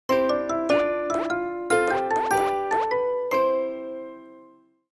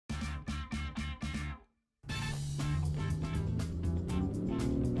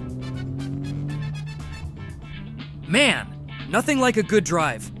Man, nothing like a good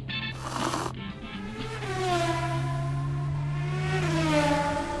drive.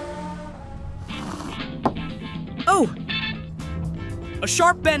 Oh! A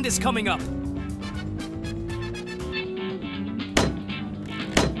sharp bend is coming up.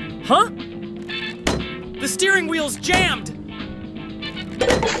 Huh? The steering wheel's jammed!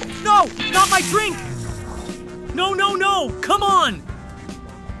 No! Not my drink! No, no, no! Come on!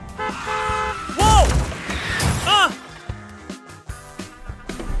 Whoa! Ah!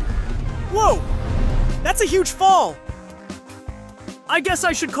 Whoa! That's a huge fall! I guess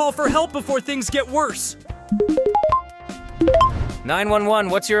I should call for help before things get worse. 911,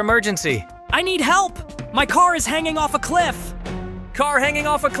 what's your emergency? I need help! My car is hanging off a cliff! Car hanging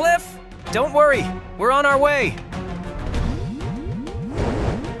off a cliff? Don't worry, we're on our way.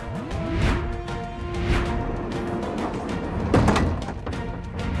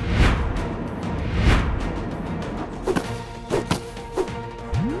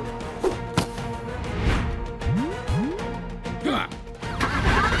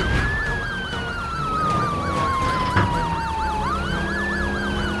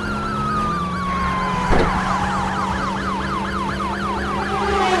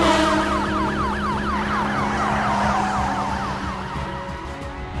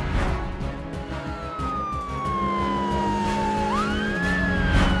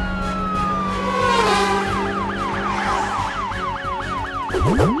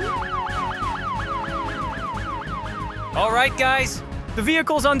 All right, guys. The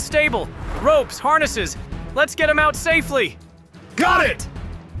vehicle's unstable. Ropes, harnesses. Let's get him out safely. Got it!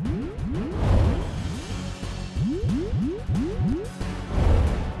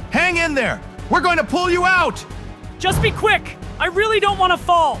 Hang in there! We're going to pull you out! Just be quick! I really don't want to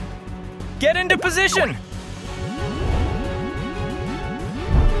fall! Get into position.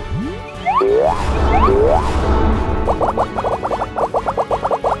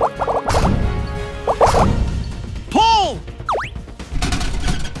 Pull!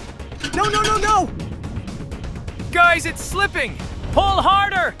 No, no, no, no! Guys, it's slipping. Pull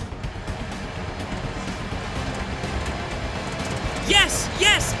harder. Yes,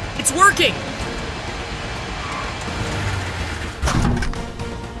 yes! It's working!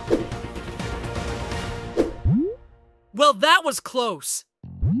 Well, that was close.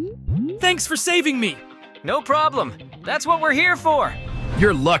 Thanks for saving me. No problem. That's what we're here for.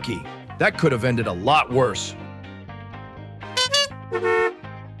 You're lucky. That could have ended a lot worse.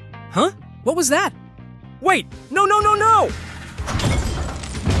 Huh? What was that? Wait! No, no, no, no!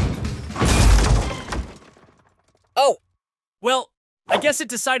 Oh! Well, I guess it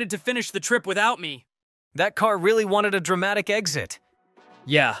decided to finish the trip without me. That car really wanted a dramatic exit.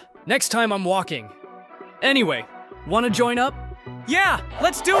 Yeah, next time I'm walking. Anyway, wanna join up? Yeah,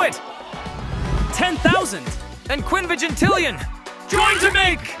 let's do it! 10,000! And Quinvigintillion! Join to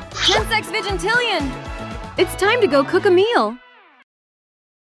make! 10 Vigintillion! It's time to go cook a meal.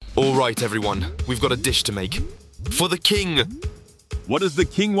 All right, everyone. We've got a dish to make. For the king! What does the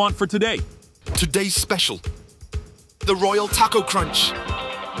king want for today? Today's special. The Royal Taco Crunch.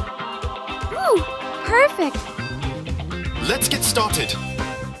 Ooh, perfect! Let's get started.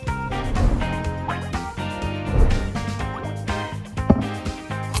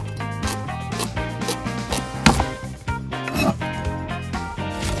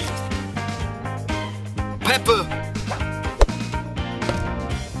 Pepper.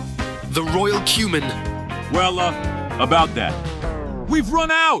 The royal cumin. Well, about that. We've run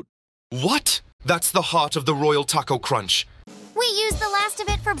out! What? That's the heart of the Royal Taco Crunch. We used the last of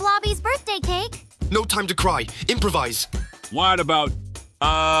it for Blobby's birthday cake. No time to cry. Improvise. What about,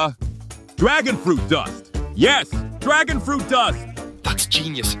 dragon fruit dust? Yes, dragon fruit dust! That's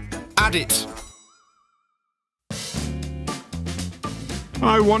genius. Add it.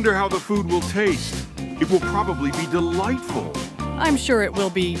 I wonder how the food will taste. It will probably be delightful. I'm sure it will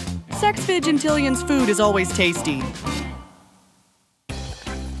be. Vigintilion's food is always tasty.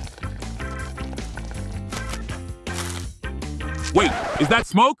 Wait, is that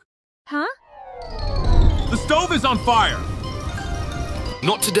smoke? Huh? The stove is on fire!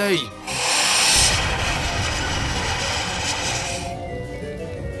 Not today.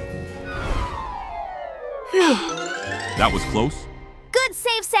 That was close. Good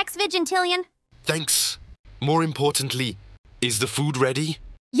save, Vigintillion. Thanks. More importantly, is the food ready?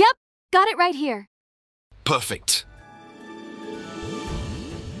 Yep, got it right here. Perfect.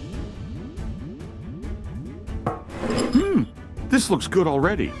 This looks good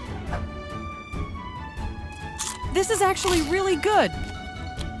already. This is actually really good.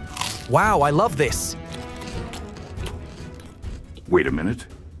 Wow, I love this. Wait a minute.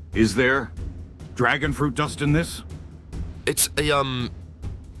 Is there dragon fruit dust in this? It's a,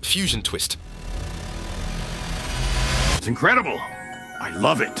 fusion twist. It's incredible. I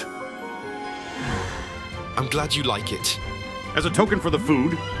love it. I'm glad you like it. As a token for the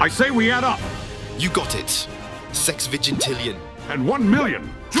food, I say we add up. You got it. Sexvigintillion. And 1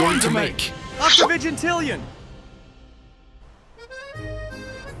 million. Join to make. Octavigintillion!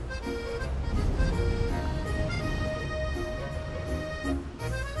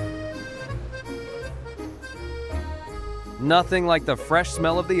 Nothing like the fresh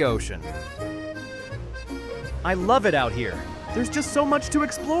smell of the ocean. I love it out here. There's just so much to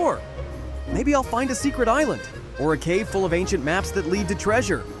explore. Maybe I'll find a secret island, or a cave full of ancient maps that lead to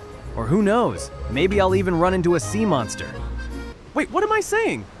treasure. Or who knows, maybe I'll even run into a sea monster. Wait, what am I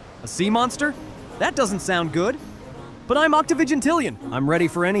saying? A sea monster? That doesn't sound good. But I'm Octavigintillion. I'm ready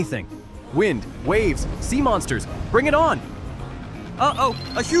for anything. Wind, waves, sea monsters, bring it on. Uh-oh,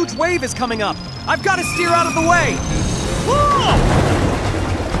 a huge wave is coming up. I've got to steer out of the way. Whoa!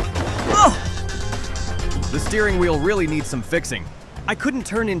 Oh! The steering wheel really needs some fixing. I couldn't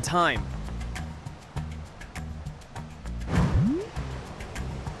turn in time.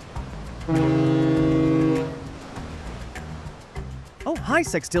 Oh, hi,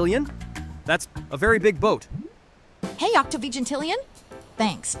 Sextillion. That's a very big boat. Hey, Octavigintillion.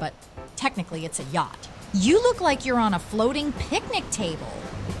 Thanks, but technically it's a yacht. You look like you're on a floating picnic table.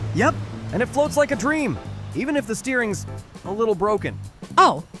 Yep, and it floats like a dream, even if the steering's a little broken.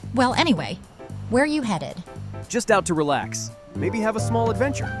 Oh, well, anyway, where are you headed? Just out to relax. Maybe have a small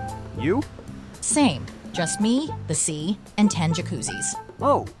adventure. You? Same. Just me, the sea, and 10 jacuzzis.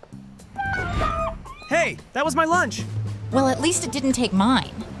 Oh. Hey, that was my lunch. Well, at least it didn't take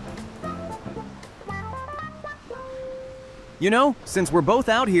mine. You know, since we're both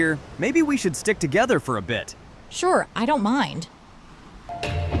out here, maybe we should stick together for a bit. Sure, I don't mind.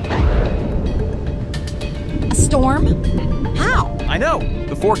 A storm? How? I know.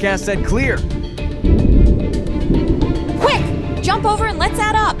 The forecast said clear. Quick! Jump over and let's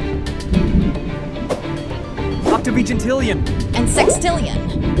add up. Octavigintillion. And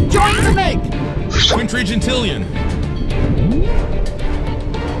Sextillion. Join to make! Quintrigintillion.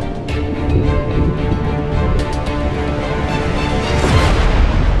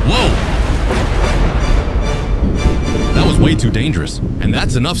 Whoa! That was way too dangerous, and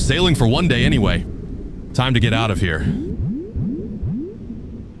that's enough sailing for one day anyway. Time to get out of here.